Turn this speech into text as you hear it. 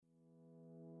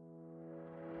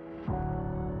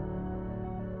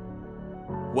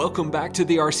Welcome back to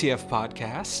the RCF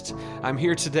podcast. I'm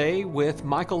here today with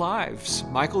Michael Ives.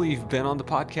 Michael, you've been on the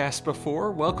podcast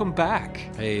before. Welcome back.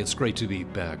 Hey, it's great to be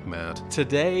back, Matt.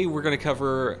 Today, we're going to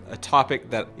cover a topic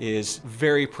that is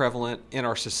very prevalent in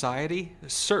our society,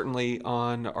 certainly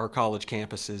on our college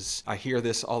campuses. I hear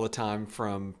this all the time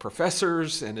from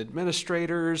professors and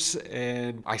administrators,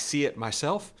 and I see it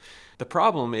myself. The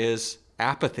problem is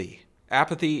apathy.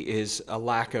 Apathy is a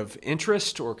lack of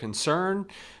interest or concern,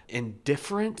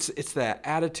 indifference. It's that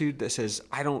attitude that says,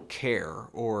 I don't care,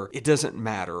 or it doesn't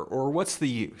matter, or what's the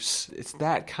use? It's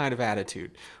that kind of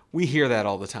attitude. We hear that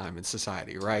all the time in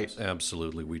society, right?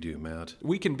 Absolutely, we do, Matt.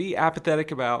 We can be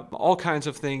apathetic about all kinds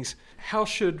of things. How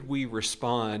should we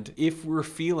respond if we're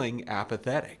feeling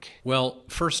apathetic? Well,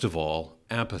 first of all,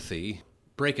 apathy.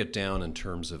 Break it down in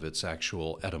terms of its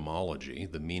actual etymology,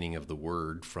 the meaning of the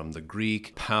word from the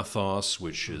Greek pathos,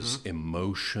 which is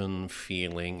emotion,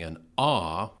 feeling, and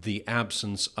the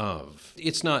absence of.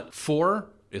 It's not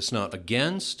for, it's not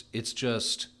against, it's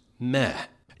just meh.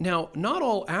 Now, not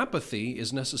all apathy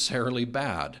is necessarily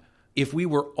bad. If we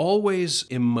were always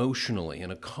emotionally in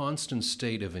a constant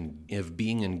state of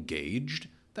being engaged,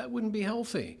 that wouldn't be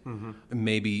healthy.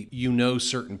 Maybe you know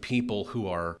certain people who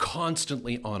are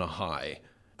constantly on a high,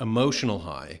 emotional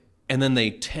high, and then they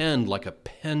tend like a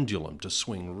pendulum to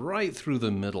swing right through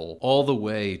the middle all the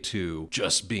way to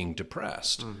just being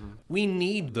depressed. We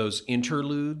need those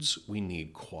interludes. We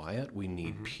need quiet. We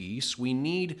need peace. We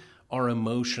need our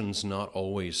emotions not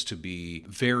always to be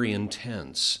very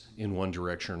intense in one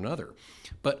direction or another.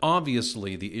 But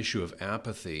obviously, the issue of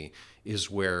apathy is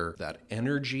where that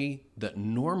energy that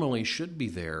normally should be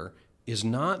there is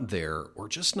not there, or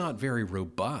just not very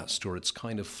robust, or it's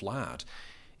kind of flat.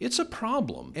 It's a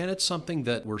problem, and it's something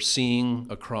that we're seeing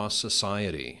across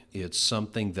society. It's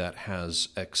something that has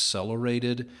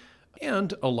accelerated,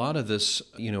 and a lot of this,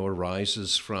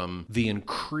 arises from the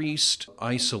increased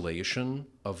isolation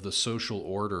of the social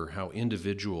order, how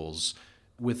individuals,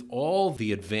 with all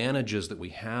the advantages that we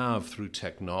have through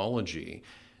technology,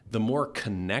 the more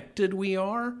connected we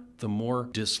are, the more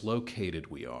dislocated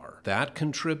we are. That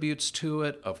contributes to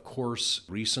it. Of course,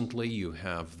 recently you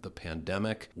have the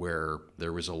pandemic where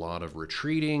there was a lot of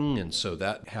retreating, and so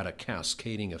that had a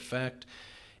cascading effect.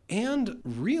 And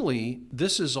really,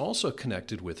 this is also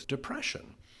connected with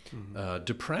depression.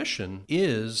 Depression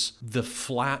is the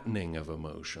flattening of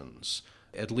emotions,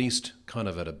 at least kind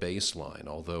of at a baseline,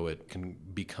 although it can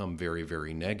become very,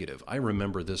 very negative. I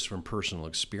remember this from personal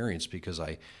experience because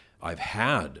I've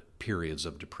had periods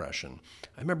of depression.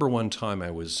 I remember one time I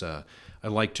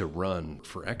liked to run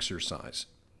for exercise,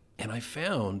 and I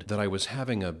found that I was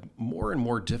having a more and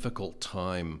more difficult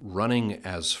time running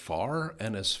as far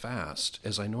and as fast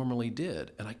as I normally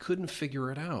did, and I couldn't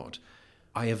figure it out.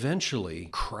 I eventually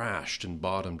crashed and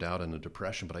bottomed out in a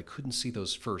depression, but I couldn't see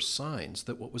those first signs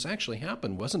that what was actually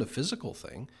happened wasn't a physical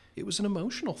thing, it was an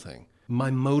emotional thing. My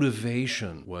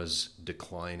motivation was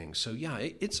declining. So yeah,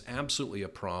 it's absolutely a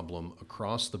problem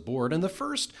across the board. And the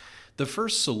first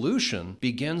solution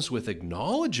begins with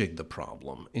acknowledging the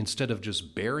problem instead of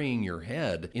just burying your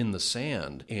head in the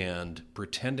sand and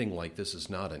pretending like this is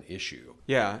not an issue.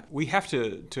 Yeah, we have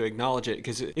to acknowledge it,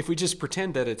 because if we just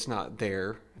pretend that it's not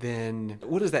there, then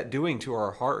what is that doing to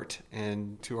our heart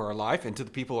and to our life and to the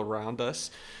people around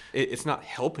us? It's not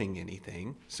helping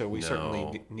anything. So we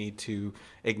certainly need to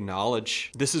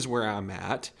acknowledge this is where I'm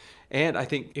at. And I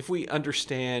think if we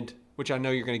understand, which I know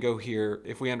you're going to go here,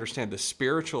 if we understand the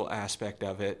spiritual aspect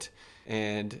of it,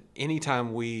 and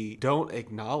anytime we don't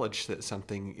acknowledge that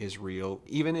something is real,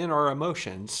 even in our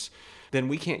emotions, then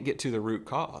we can't get to the root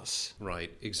cause.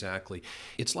 Right, exactly.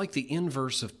 It's like the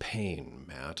inverse of pain,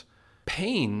 Matt.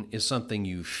 Pain is something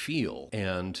you feel,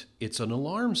 and it's an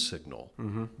alarm signal.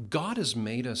 God has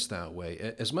made us that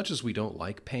way. As much as we don't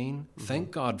like pain,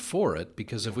 thank God for it,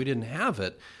 because if we didn't have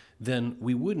it, then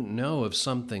we wouldn't know of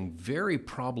something very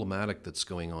problematic that's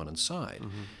going on inside.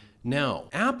 Now,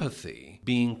 apathy,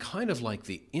 being kind of like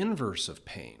the inverse of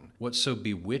pain, what's so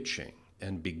bewitching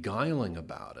and beguiling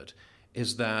about it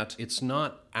is that it's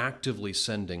not actively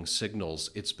sending signals.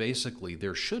 It's basically,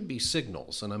 there should be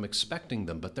signals, and I'm expecting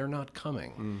them, but they're not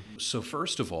coming. So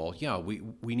first of all,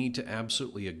 we need to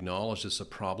absolutely acknowledge this a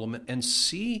problem and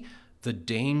see the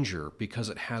danger, because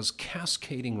it has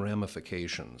cascading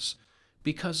ramifications.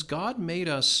 Because God made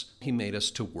us, He made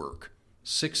us to work.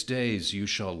 6 days you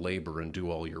shall labor and do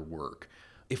all your work.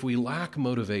 If we lack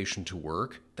motivation to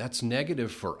work, that's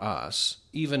negative for us,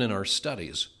 even in our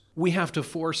studies. We have to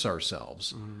force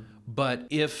ourselves. But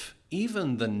if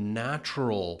even the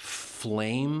natural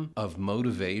flame of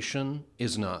motivation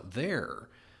is not there,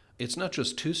 it's not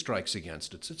just 2 strikes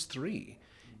against it, it's 3.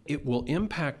 It will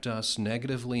impact us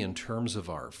negatively in terms of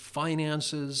our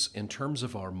finances, in terms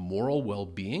of our moral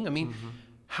well-being. I mean,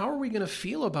 how are we going to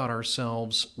feel about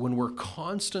ourselves when we're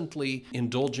constantly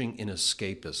indulging in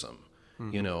escapism?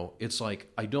 You know, it's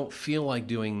like, I don't feel like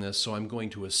doing this, so I'm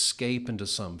going to escape into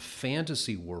some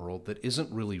fantasy world that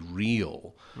isn't really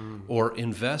real, or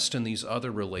invest in these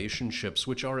other relationships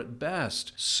which are at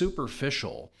best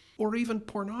superficial, or even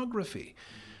pornography.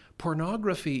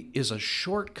 Pornography is a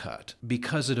shortcut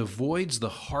because it avoids the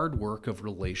hard work of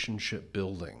relationship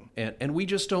building. And we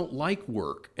just don't like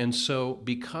work. And so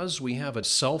because we have a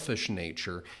selfish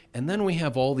nature, and then we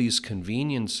have all these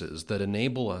conveniences that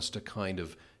enable us to kind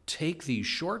of take these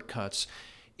shortcuts,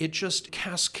 it just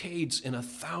cascades in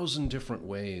 1,000 different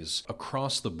ways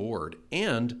across the board.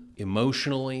 And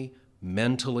emotionally,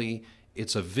 mentally,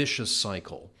 it's a vicious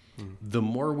cycle. The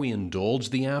more we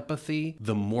indulge the apathy,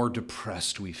 the more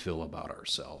depressed we feel about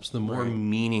ourselves, the more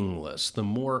meaningless, the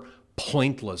more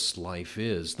pointless life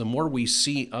is, the more we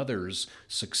see others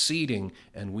succeeding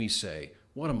and we say,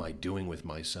 what am I doing with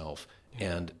myself?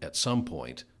 And at some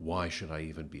point, why should I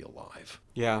even be alive?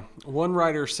 Yeah. One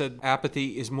writer said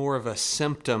apathy is more of a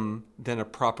symptom than a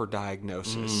proper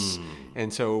diagnosis.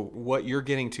 And so what you're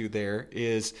getting to there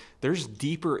is there's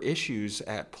deeper issues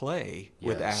at play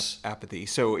with apathy.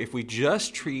 So if we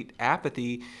just treat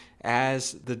apathy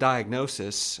as the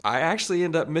diagnosis, I actually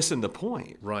end up missing the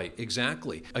point. Right,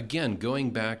 exactly. Again,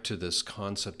 going back to this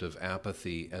concept of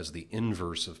apathy as the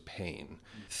inverse of pain.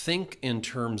 Think in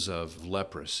terms of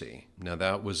leprosy. Now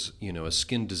that was, a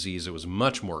skin disease that was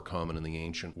much more common in the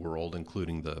ancient world,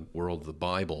 including the world of the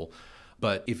Bible.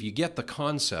 But if you get the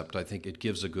concept, I think it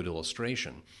gives a good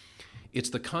illustration. It's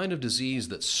the kind of disease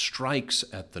that strikes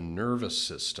at the nervous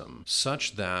system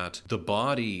such that the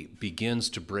body begins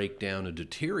to break down and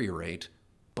deteriorate,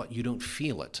 but you don't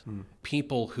feel it.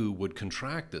 People who would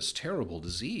contract this terrible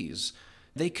disease,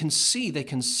 they can see, they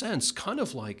can sense, kind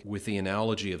of like with the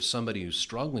analogy of somebody who's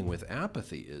struggling with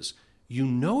apathy is, you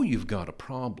know you've got a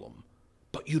problem,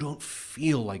 but you don't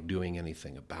feel like doing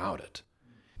anything about it.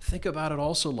 Think about it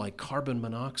also like carbon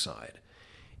monoxide.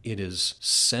 It is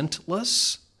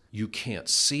scentless, you can't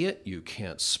see it, you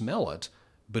can't smell it,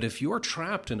 but if you're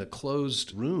trapped in a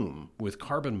closed room with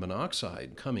carbon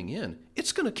monoxide coming in,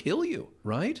 it's going to kill you,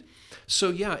 right? So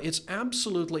yeah, it's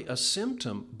absolutely a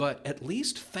symptom, but at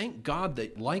least thank God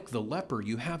that, like the leper,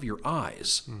 you have your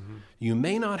eyes. You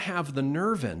may not have the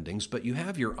nerve endings, but you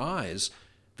have your eyes.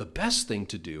 The best thing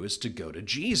to do is to go to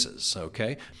Jesus,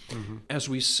 okay? As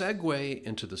we segue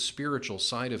into the spiritual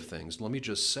side of things, let me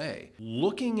just say,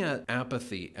 looking at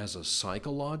apathy as a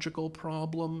psychological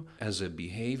problem, as a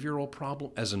behavioral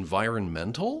problem, as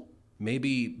environmental,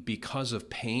 maybe because of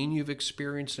pain you've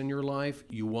experienced in your life,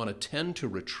 you want to tend to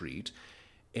retreat,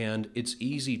 and it's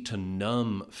easy to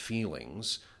numb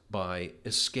feelings by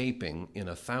escaping in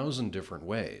 1,000 different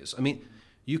ways. I mean,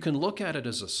 you can look at it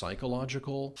as a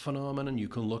psychological phenomenon. You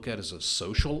can look at it as a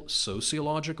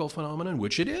sociological phenomenon,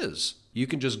 which it is. You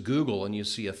can just Google and you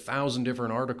see 1,000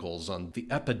 different articles on the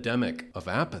epidemic of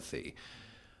apathy.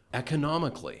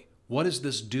 Economically, what is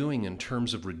this doing in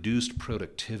terms of reduced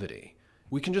productivity?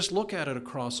 We can just look at it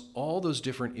across all those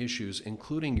different issues,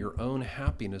 including your own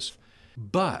happiness.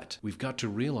 But we've got to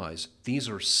realize these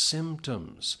are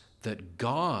symptoms that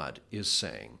God is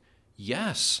saying,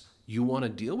 yes, you want to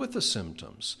deal with the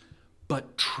symptoms,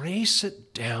 but trace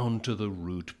it down to the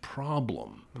root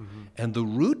problem. And the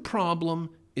root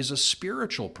problem is a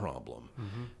spiritual problem.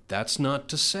 That's not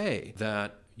to say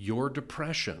that your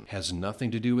depression has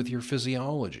nothing to do with your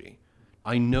physiology.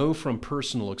 I know from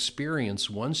personal experience,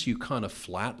 once you kind of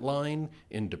flatline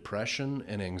in depression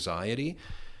and anxiety,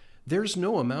 there's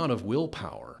no amount of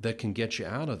willpower that can get you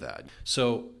out of that.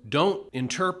 So don't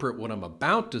interpret what I'm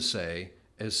about to say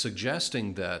as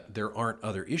suggesting that there aren't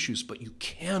other issues, but you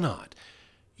cannot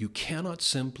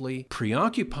simply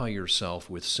preoccupy yourself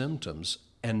with symptoms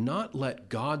and not let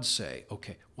God say,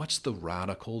 okay, what's the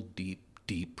radical, deep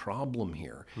problem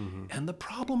here? And the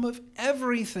problem of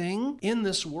everything in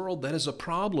this world that is a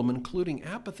problem, including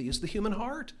apathy, is the human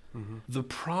heart. The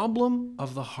problem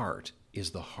of the heart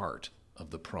is the heart of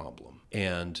the problem.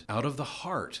 And out of the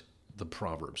heart, the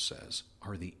proverb says,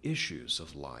 are the issues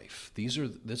of life.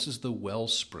 This is the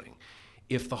wellspring.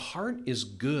 If the heart is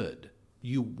good,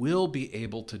 you will be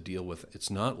able to deal with it. It's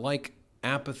not like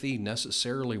apathy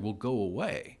necessarily will go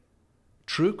away.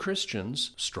 True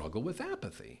Christians struggle with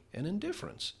apathy and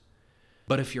indifference.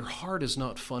 But if your heart is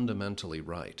not fundamentally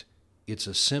right, it's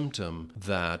a symptom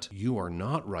that you are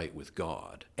not right with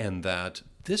God, and that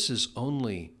this is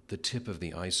only the tip of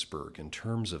the iceberg in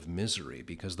terms of misery,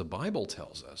 because the Bible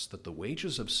tells us that the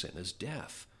wages of sin is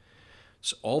death.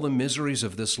 So all the miseries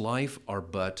of this life are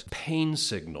but pain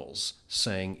signals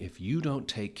saying, if you don't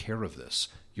take care of this,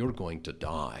 you're going to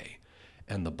die.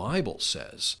 And the Bible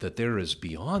says that there is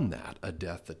beyond that a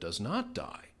death that does not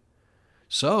die.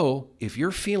 So if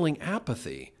you're feeling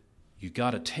apathy, you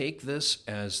got to take this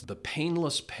as the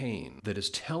painless pain that is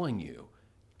telling you,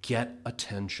 get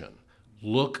attention.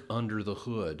 Look under the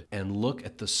hood and look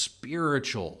at the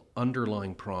spiritual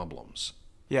underlying problems.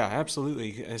 Yeah,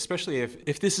 absolutely. Especially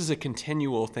if this is a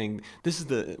continual thing. This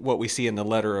is what we see in the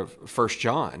letter of 1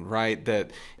 John, right?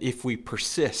 That if we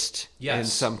persist in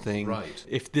something, right.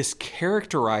 If this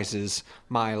characterizes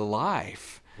my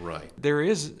life, right. There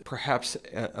is perhaps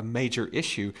a major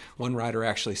issue. One writer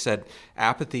actually said,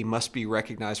 apathy must be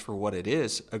recognized for what it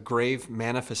is, a grave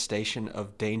manifestation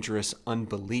of dangerous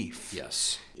unbelief.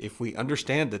 Yes. If we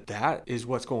understand that is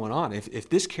what's going on, if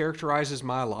this characterizes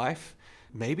my life,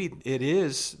 maybe it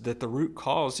is that the root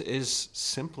cause is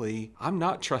simply, I'm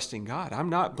not trusting God. I'm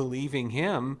not believing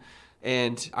Him.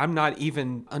 And I'm not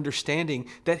even understanding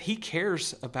that He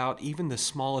cares about even the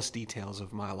smallest details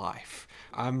of my life.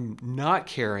 I'm not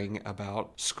caring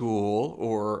about school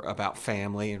or about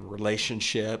family and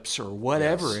relationships or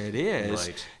whatever it is.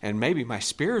 Right. And maybe my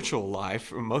spiritual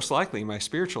life, most likely my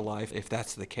spiritual life, if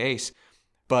that's the case.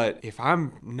 But if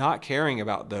I'm not caring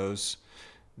about those,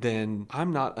 then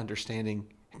I'm not understanding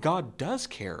God does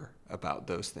care about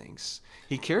those things.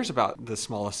 He cares about the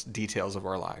smallest details of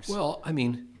our lives. Well, I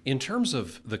mean, in terms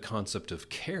of the concept of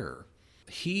care,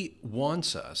 He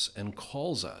wants us and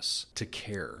calls us to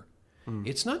care.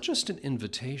 It's not just an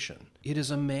invitation. It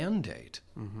is a mandate.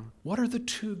 Mm-hmm. What are the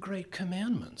two great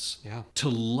commandments? Yeah. To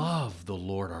love the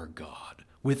Lord our God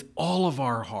with all of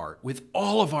our heart, with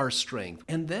all of our strength,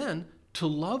 and then to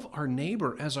love our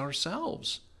neighbor as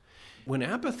ourselves. When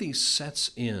apathy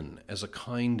sets in as a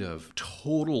kind of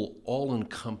total,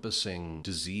 all-encompassing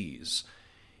disease,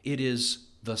 it is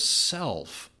the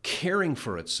self caring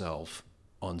for itself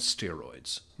on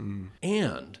steroids.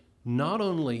 And not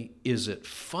only is it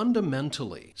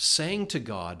fundamentally saying to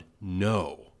God,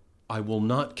 no, I will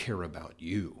not care about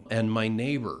you, and my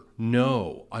neighbor,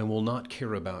 no, I will not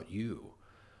care about you.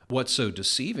 What's so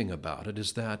deceiving about it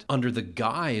is that under the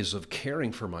guise of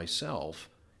caring for myself,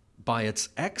 by its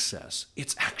excess,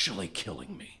 it's actually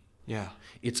killing me. Yeah.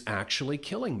 It's actually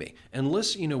killing me. And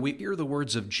listen, we hear the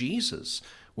words of Jesus.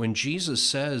 When Jesus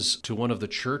says to one of the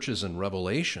churches in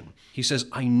Revelation, He says,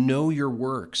 I know your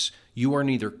works. You are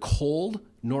neither cold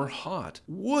nor hot.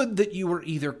 Would that you were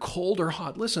either cold or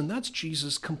hot. Listen, that's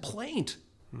Jesus' complaint.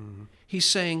 Mm-hmm. He's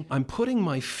saying, I'm putting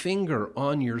my finger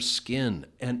on your skin,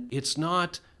 and it's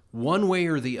not one way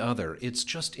or the other. It's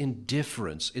just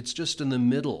indifference. It's just in the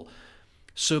middle.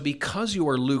 So because you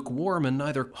are lukewarm and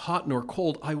neither hot nor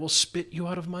cold, I will spit you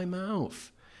out of my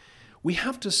mouth. We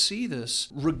have to see this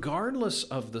regardless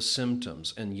of the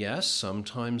symptoms. And yes,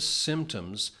 sometimes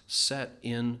symptoms set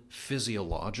in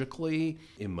physiologically,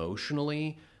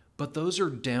 emotionally, but those are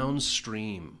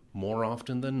downstream, more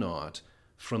often than not,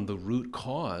 from the root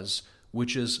cause,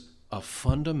 which is a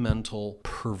fundamental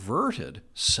perverted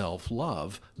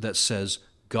self-love that says,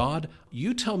 God,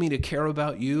 you tell me to care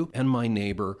about you and my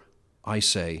neighbor. I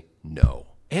say no.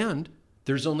 And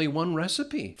there's only one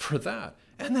recipe for that,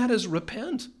 and that is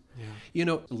repent.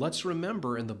 Yeah. Let's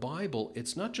remember in the Bible,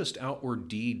 it's not just outward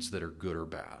deeds that are good or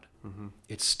bad. Mm-hmm.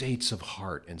 It's states of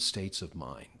heart and states of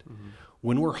mind. Mm-hmm.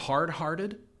 When we're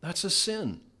hard-hearted, that's a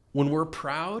sin. When we're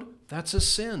proud, that's a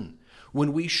sin.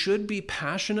 When we should be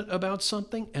passionate about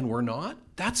something and we're not,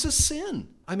 that's a sin.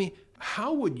 I mean,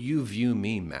 how would you view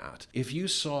me, Matt, if you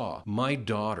saw my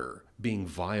daughter being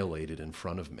violated in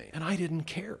front of me and I didn't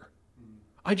care?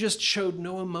 I just showed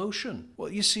no emotion.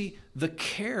 Well, you see, the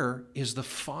care is the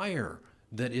fire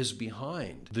that is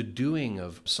behind the doing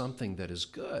of something that is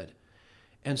good.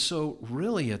 And so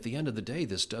really, at the end of the day,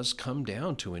 this does come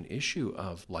down to an issue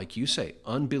of, like you say,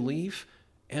 unbelief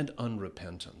and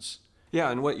unrepentance. Yeah,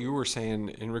 and what you were saying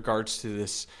in regards to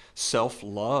this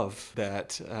self-love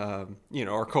that,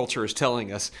 our culture is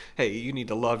telling us, hey, you need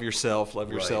to love yourself, love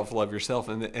yourself, love yourself.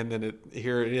 And then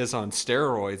here it is on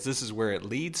steroids. This is where it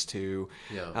leads to.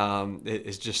 Yeah.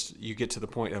 It's just, you get to the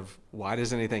point of, why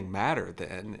does anything matter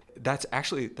then? That's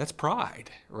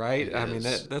pride, right? I mean,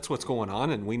 that's what's going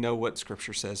on, and we know what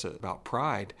Scripture says about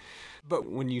pride. But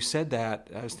when you said that,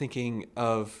 I was thinking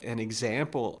of an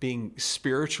example being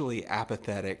spiritually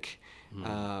apathetic.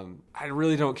 I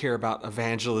really don't care about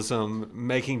evangelism,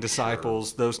 making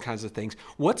disciples, those kinds of things.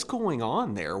 What's going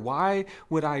on there? Why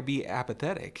would I be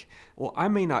apathetic? Well, I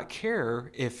may not care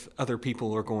if other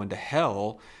people are going to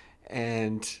hell,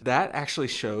 And that actually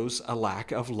shows a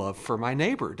lack of love for my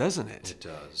neighbor, doesn't it? It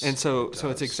does. And so It so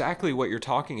it's does. exactly what you're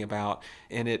talking about,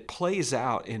 and it plays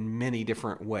out in many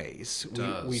different ways.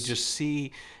 We just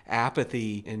see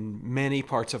apathy in many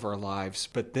parts of our lives,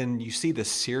 but then you see the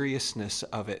seriousness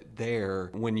of it there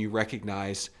when you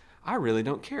recognize, I really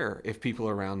don't care if people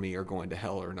around me are going to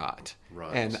hell or not.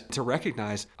 Right. And to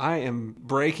recognize I am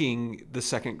breaking the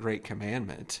second great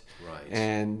commandment. Right.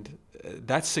 And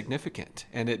that's significant.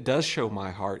 And it does show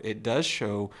my heart. It does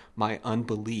show my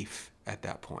unbelief at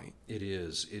that point. It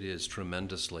is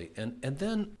tremendously. And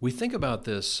then we think about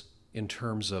this in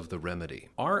terms of the remedy.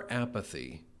 Our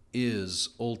apathy is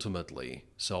ultimately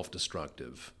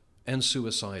self-destructive and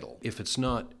suicidal if it's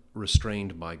not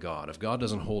restrained by God. If God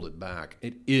doesn't hold it back,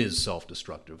 it is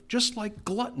self-destructive. Just like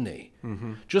gluttony,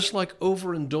 just like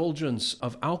overindulgence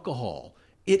of alcohol,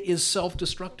 it is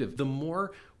self-destructive. The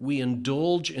more we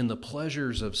indulge in the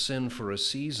pleasures of sin for a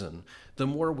season, the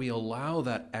more we allow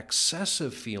that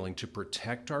excessive feeling to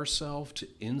protect ourselves, to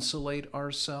insulate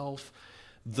ourselves,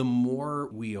 the more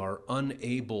we are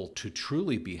unable to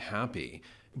truly be happy.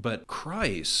 But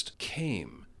Christ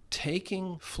came,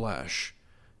 taking flesh,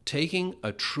 taking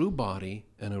a true body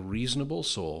and a reasonable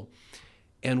soul,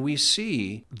 and we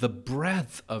see the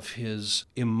breadth of his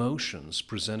emotions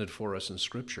presented for us in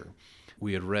Scripture.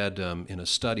 We had read in a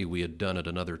study we had done at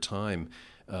another time,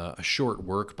 a short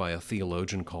work by a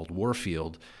theologian called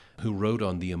Warfield, who wrote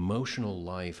on the emotional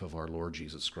life of our Lord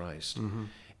Jesus Christ.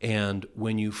 And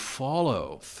when you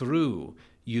follow through,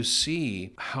 you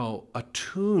see how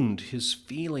attuned his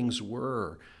feelings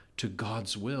were to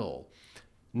God's will.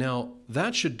 Now,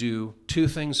 that should do two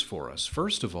things for us.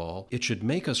 First of all, it should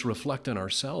make us reflect on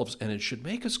ourselves, and it should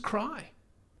make us cry.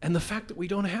 And the fact that we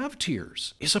don't have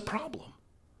tears is a problem.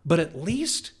 But at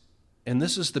least, and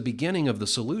this is the beginning of the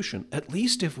solution, at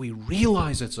least if we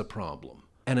realize it's a problem,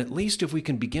 and at least if we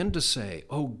can begin to say,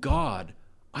 oh God,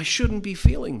 I shouldn't be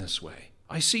feeling this way.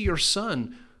 I see your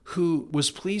son who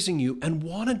was pleasing you and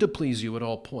wanted to please you at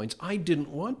all points. I didn't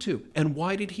want to. And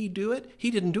why did he do it? He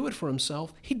didn't do it for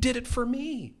himself. He did it for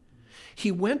me.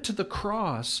 He went to the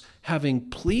cross having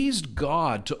pleased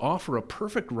God to offer a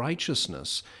perfect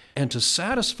righteousness and to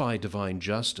satisfy divine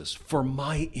justice for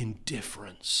my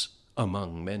indifference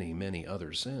among many, many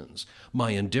other sins.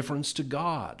 My indifference to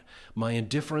God, my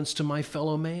indifference to my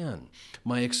fellow man,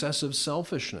 my excessive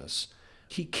selfishness.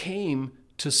 He came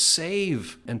to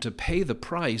save and to pay the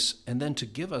price and then to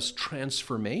give us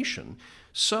transformation.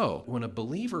 So when a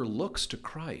believer looks to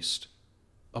Christ,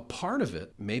 a part of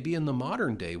it, maybe in the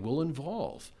modern day, will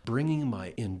involve bringing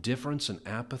my indifference and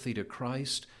apathy to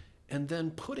Christ and then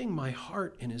putting my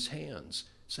heart in his hands,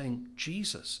 saying,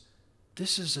 Jesus,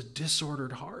 this is a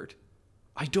disordered heart.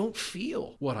 I don't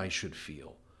feel what I should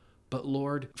feel. But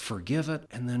Lord, forgive it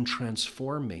and then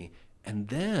transform me. And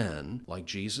then, like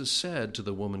Jesus said to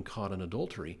the woman caught in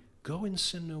adultery, go and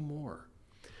sin no more.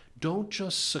 Don't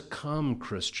just succumb,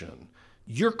 Christian.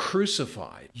 You're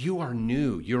crucified. You are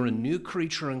new. You're a new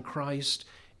creature in Christ.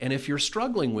 And if you're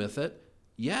struggling with it,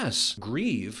 yes,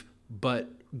 grieve,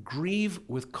 but grieve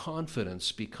with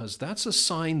confidence because that's a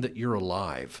sign that you're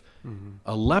alive.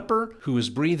 A leper who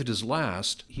has breathed his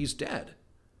last, he's dead.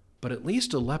 But at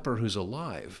least a leper who's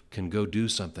alive can go do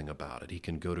something about it. He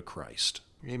can go to Christ.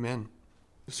 Amen.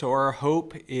 So our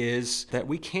hope is that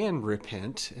we can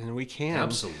repent and we can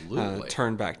Absolutely.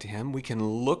 Turn back to him. We can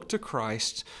look to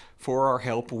Christ for our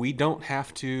help. We don't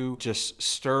have to just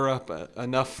stir up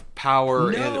enough power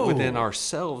within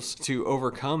ourselves to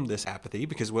overcome this apathy,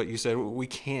 because what you said, we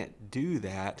can't do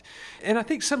that. And I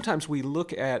think sometimes we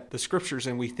look at the scriptures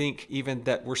and we think even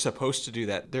that we're supposed to do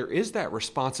that. There is that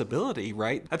responsibility,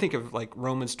 right? I think of like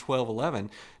Romans 12:11,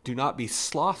 do not be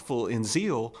slothful in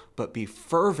zeal, but be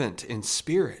fervent in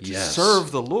spirit. Yes.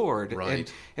 Serve the Lord.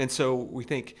 Right. And so we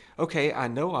think, okay, I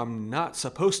know I'm not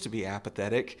supposed to be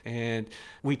apathetic, and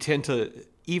we tend to,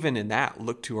 even in that,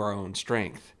 look to our own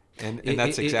strength. And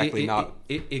that's exactly not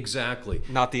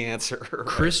the answer. Right?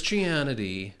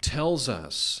 Christianity tells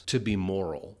us to be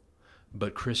moral,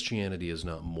 but Christianity is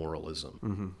not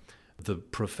moralism. The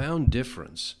profound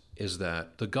difference is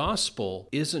that the gospel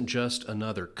isn't just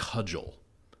another cudgel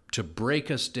to break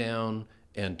us down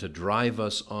and to drive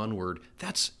us onward.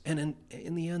 In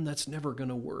the end, that's never going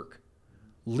to work.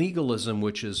 Legalism,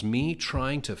 which is me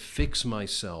trying to fix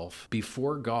myself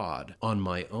before God on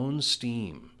my own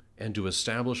steam and to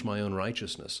establish my own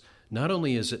righteousness, not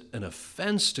only is it an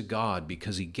offense to God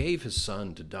because he gave his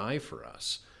son to die for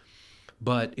us,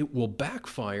 but it will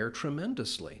backfire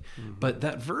tremendously. But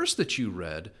that verse that you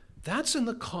read, that's in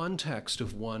the context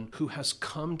of one who has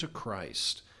come to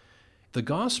Christ. The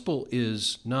gospel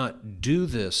is not do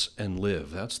this and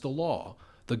live. That's the law.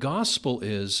 The gospel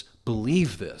is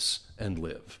believe this and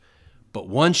live. But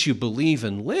once you believe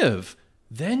and live,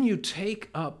 then you take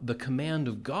up the command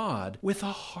of God with a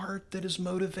heart that is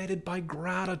motivated by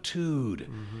gratitude,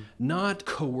 not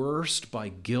coerced by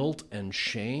guilt and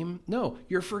shame. No,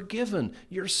 you're forgiven.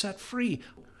 You're set free.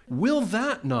 Will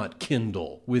that not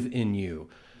kindle within you?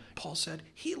 Paul said,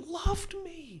 he loved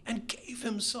me and gave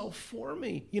himself for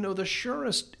me. You know, the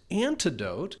surest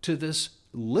antidote to this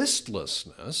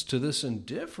listlessness, to this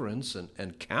indifference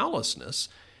and callousness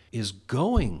is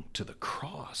going to the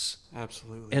cross.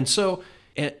 Absolutely. And so,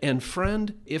 and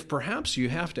friend, if perhaps you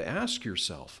have to ask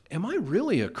yourself, am I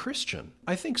really a Christian?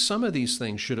 I think some of these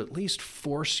things should at least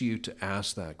force you to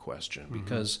ask that question,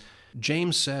 because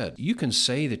James said, you can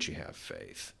say that you have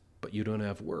faith, but you don't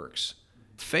have works.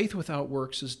 Faith without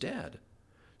works is dead.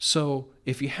 So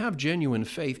if you have genuine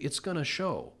faith, it's going to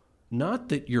show. Not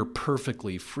that you're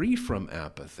perfectly free from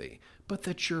apathy, but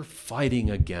that you're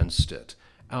fighting against it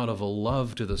out of a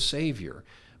love to the Savior.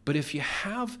 But if you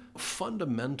have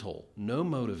fundamental, no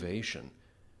motivation,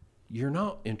 you're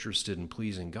not interested in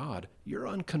pleasing God. You're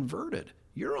unconverted.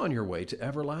 You're on your way to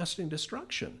everlasting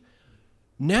destruction.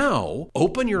 Now,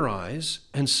 open your eyes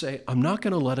and say, I'm not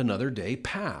going to let another day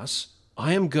pass.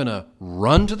 I am going to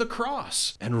run to the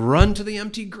cross and run to the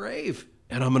empty grave.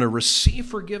 And I'm going to receive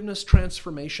forgiveness,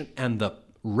 transformation, and the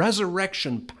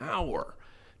resurrection power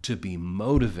to be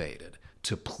motivated,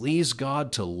 to please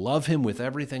God, to love Him with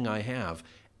everything I have.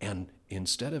 And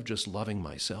instead of just loving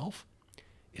myself,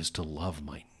 is to love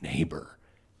my neighbor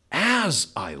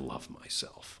as I love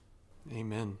myself.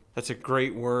 Amen. That's a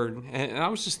great word. And I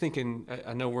was just thinking,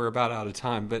 I know we're about out of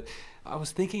time, but I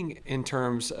was thinking in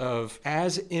terms of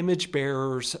as image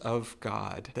bearers of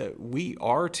God, that we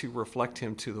are to reflect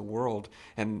Him to the world.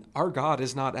 And our God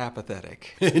is not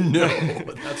apathetic. No,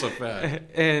 that's a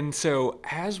fact. And so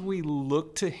as we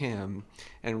look to Him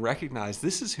and recognize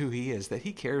this is who He is, that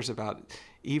He cares about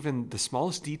even the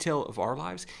smallest detail of our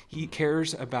lives, He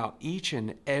cares about each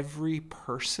and every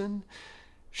person.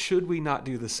 Should we not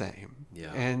do the same?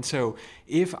 Yeah. And so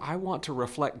if I want to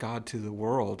reflect God to the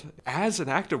world as an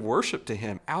act of worship to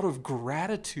Him, out of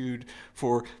gratitude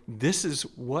for this is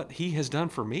what He has done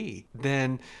for me,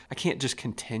 then I can't just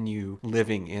continue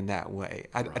living in that way.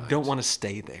 I don't want to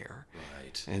stay there.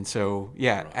 Right. And so,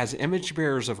 as image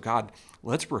bearers of God,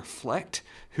 let's reflect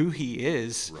who He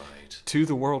is to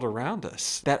the world around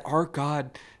us, that our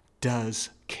God does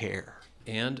care.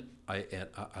 And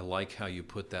I like how you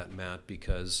put that, Matt,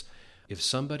 because if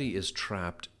somebody is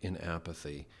trapped in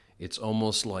apathy, it's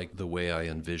almost like the way I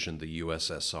envisioned the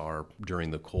USSR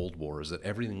during the Cold War, is that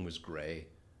everything was gray,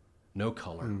 no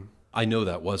color. I know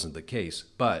that wasn't the case,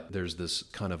 but there's this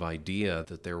kind of idea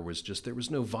that there was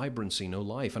no vibrancy, no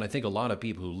life. And I think a lot of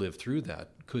people who lived through that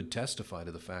could testify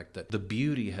to the fact that the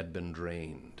beauty had been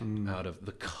drained out of,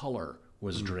 the color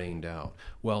was drained out.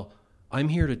 Well, I'm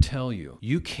here to tell you,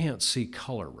 you can't see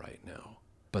color right now,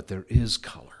 but there is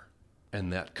color.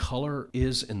 And that color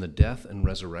is in the death and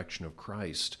resurrection of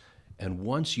Christ. And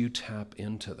once you tap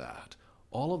into that,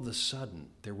 all of a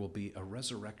sudden there will be a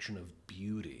resurrection of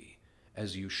beauty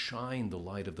as you shine the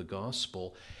light of the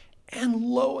gospel. And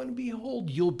lo and behold,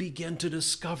 you'll begin to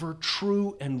discover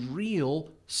true and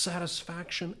real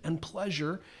satisfaction and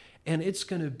pleasure. And it's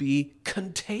going to be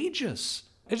contagious.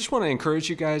 I just want to encourage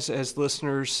you guys as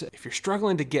listeners, if you're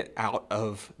struggling to get out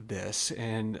of this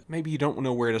and maybe you don't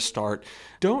know where to start,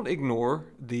 don't ignore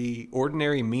the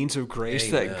ordinary means of grace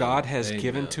that God has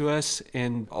given to us.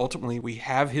 And ultimately, we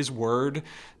have His Word.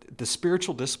 The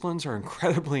spiritual disciplines are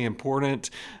incredibly important.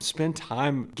 Spend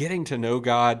time getting to know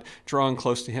God, drawing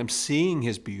close to Him, seeing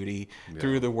His beauty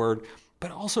through the Word. But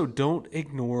also don't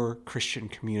ignore Christian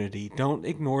community. Don't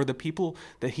ignore the people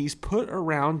that He's put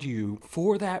around you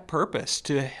for that purpose,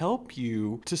 to help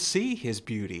you to see His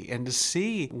beauty and to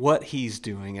see what He's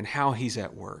doing and how He's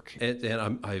at work.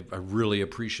 And I really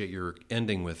appreciate your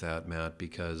ending with that, Matt,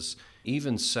 because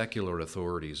even secular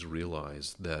authorities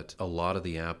realize that a lot of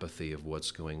the apathy of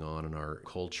what's going on in our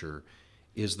culture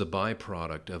is the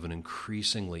byproduct of an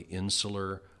increasingly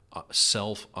insular,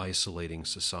 self-isolating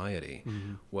society.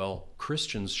 Well,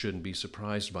 Christians shouldn't be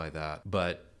surprised by that,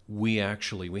 but we have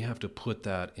to put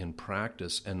that in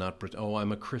practice and not pretend,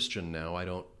 I'm a Christian now,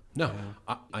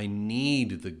 I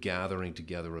need the gathering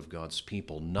together of God's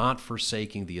people, not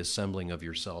forsaking the assembling of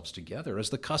yourselves together, as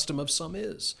the custom of some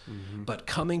is, but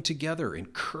coming together,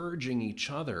 encouraging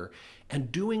each other, and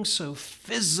doing so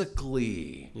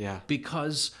physically,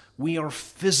 because we are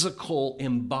physical,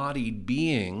 embodied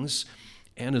beings.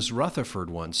 And as Rutherford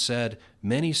once said,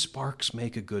 many sparks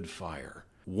make a good fire.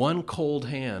 one cold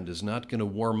hand is not going to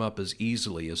warm up as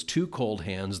easily as two cold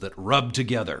hands that rub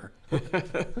together.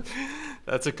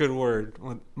 That's a good word.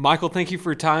 Well, Michael, thank you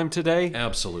for your time today.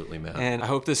 Absolutely, Matt. And I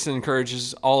hope this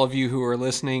encourages all of you who are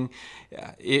listening.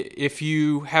 If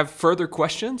you have further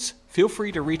questions, feel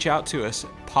free to reach out to us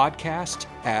at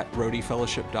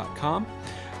podcast@rhodeyfellowship.com.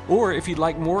 Or if you'd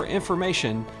like more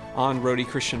information on Rhodey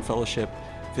Christian Fellowship,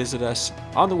 visit us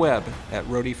on the web at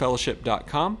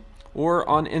rhodeyfellowship.com or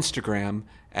on Instagram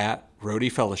at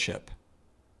Rhodey Fellowship.